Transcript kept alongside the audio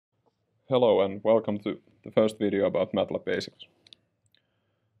Hello and welcome to the first video about Matlab basics.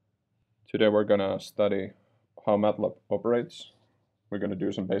 Today we're gonna study how Matlab operates. We're gonna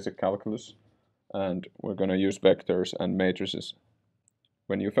do some basic calculus and we're gonna use vectors and matrices.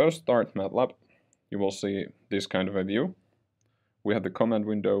 When you first start Matlab, you will see this kind of a view. We have the command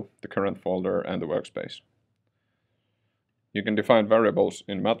window, the current folder and the workspace. You can define variables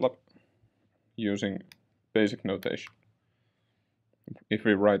in Matlab using basic notation. If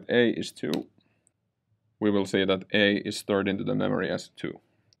we write a is 2, we will see that a is stored into the memory as 2.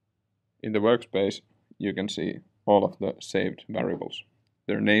 In the workspace, you can see all of the saved variables,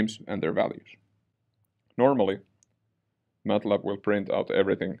 their names and their values. Normally, Matlab will print out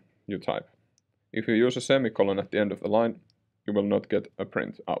everything you type. If you use a semicolon at the end of the line, you will not get a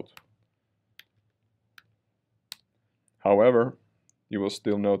print out. However, you will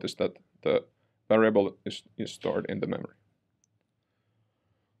still notice that the variable is stored in the memory.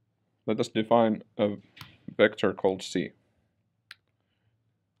 Let us define a vector called C.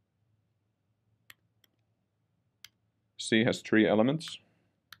 C has 3 elements,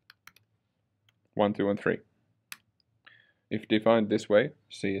 1, 2, and 3. If defined this way,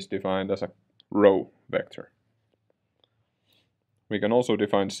 C is defined as a row vector. We can also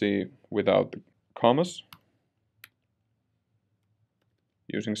define C without the commas,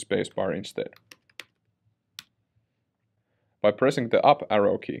 using spacebar instead. By pressing the up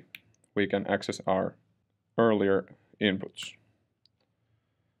arrow key, we can access our earlier inputs.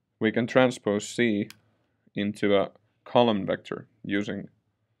 We can transpose C into a column vector using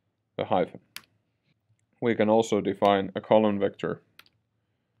the hyphen. We can also define a column vector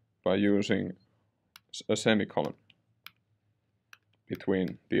by using a semicolon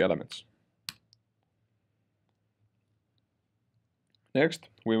between the elements. Next,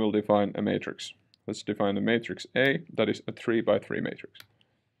 we will define a matrix. Let's define a matrix A that is a 3 by 3 matrix.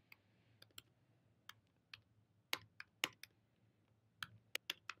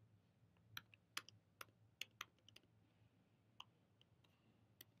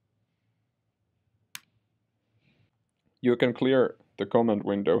 You can clear the command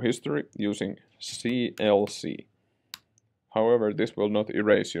window history using CLC. However, this will not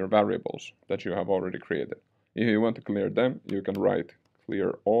erase your variables that you have already created. If you want to clear them, you can write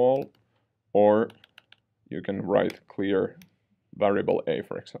clear all, or you can write clear variable A,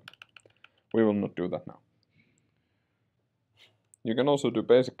 for example. We will not do that now. You can also do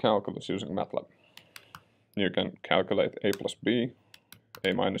basic calculus using Matlab. You can calculate A plus B,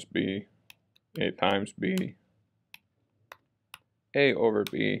 A minus B, A times B, A over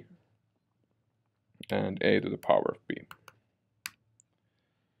B, and A to the power of B.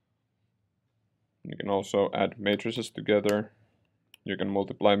 You can also add matrices together. You can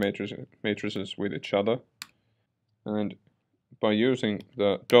multiply matrices with each other. And by using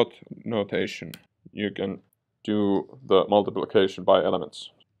the dot notation, you can do the multiplication by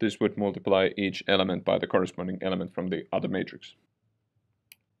elements. This would multiply each element by the corresponding element from the other matrix.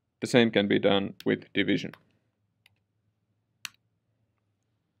 The same can be done with division.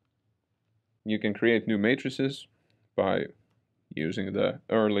 You can create new matrices by using the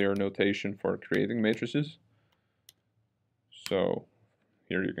earlier notation for creating matrices. So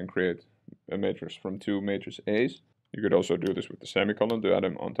here you can create a matrix from 2 matrix A's. You could also do this with the semicolon to add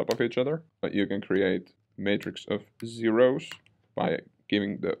them on top of each other. But you can create a matrix of zeros by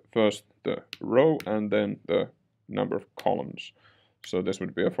giving first the row and then the number of columns. So this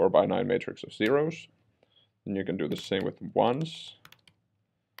would be a 4 by 9 matrix of zeros. And you can do the same with ones.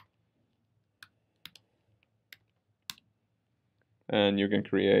 And you can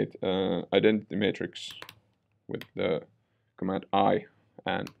create an identity matrix with the command I,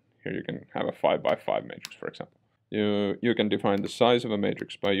 and here you can have a 5 by 5 matrix, for example. You can define the size of a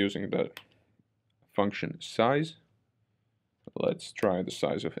matrix by using the function size. Let's try the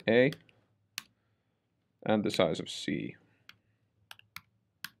size of A and the size of C.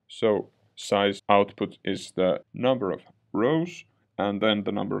 So size output is the number of rows and then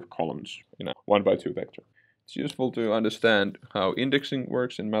the number of columns in a 1 by 2 vector. It's useful to understand how indexing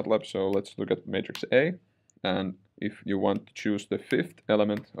works in Matlab, so let's look at matrix A. And if you want to choose the 5th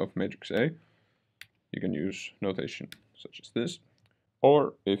element of matrix A, you can use notation such as this.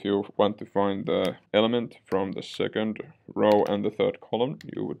 Or if you want to find the element from the 2nd row and the 3rd column,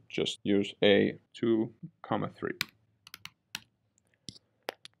 you would just use A2, 3.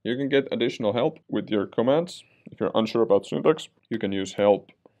 You can get additional help with your commands. If you're unsure about syntax, you can use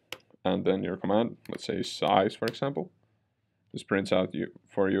help and then your command, let's say size, for example. This prints out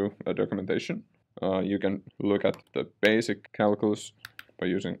for you a documentation. You can look at the basic calculus by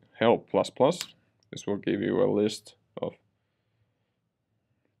using help++. This will give you a list of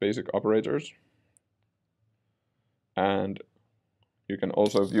basic operators. And you can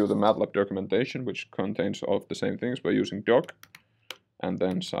also view the Matlab documentation, which contains all of the same things, by using doc and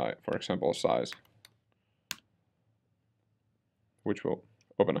then for example size, which will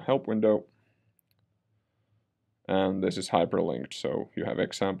open a help window. And this is hyperlinked, so you have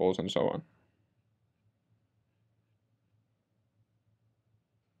examples and so on.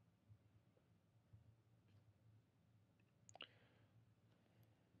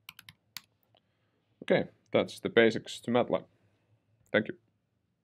 Okay, that's the basics to Matlab. Thank you.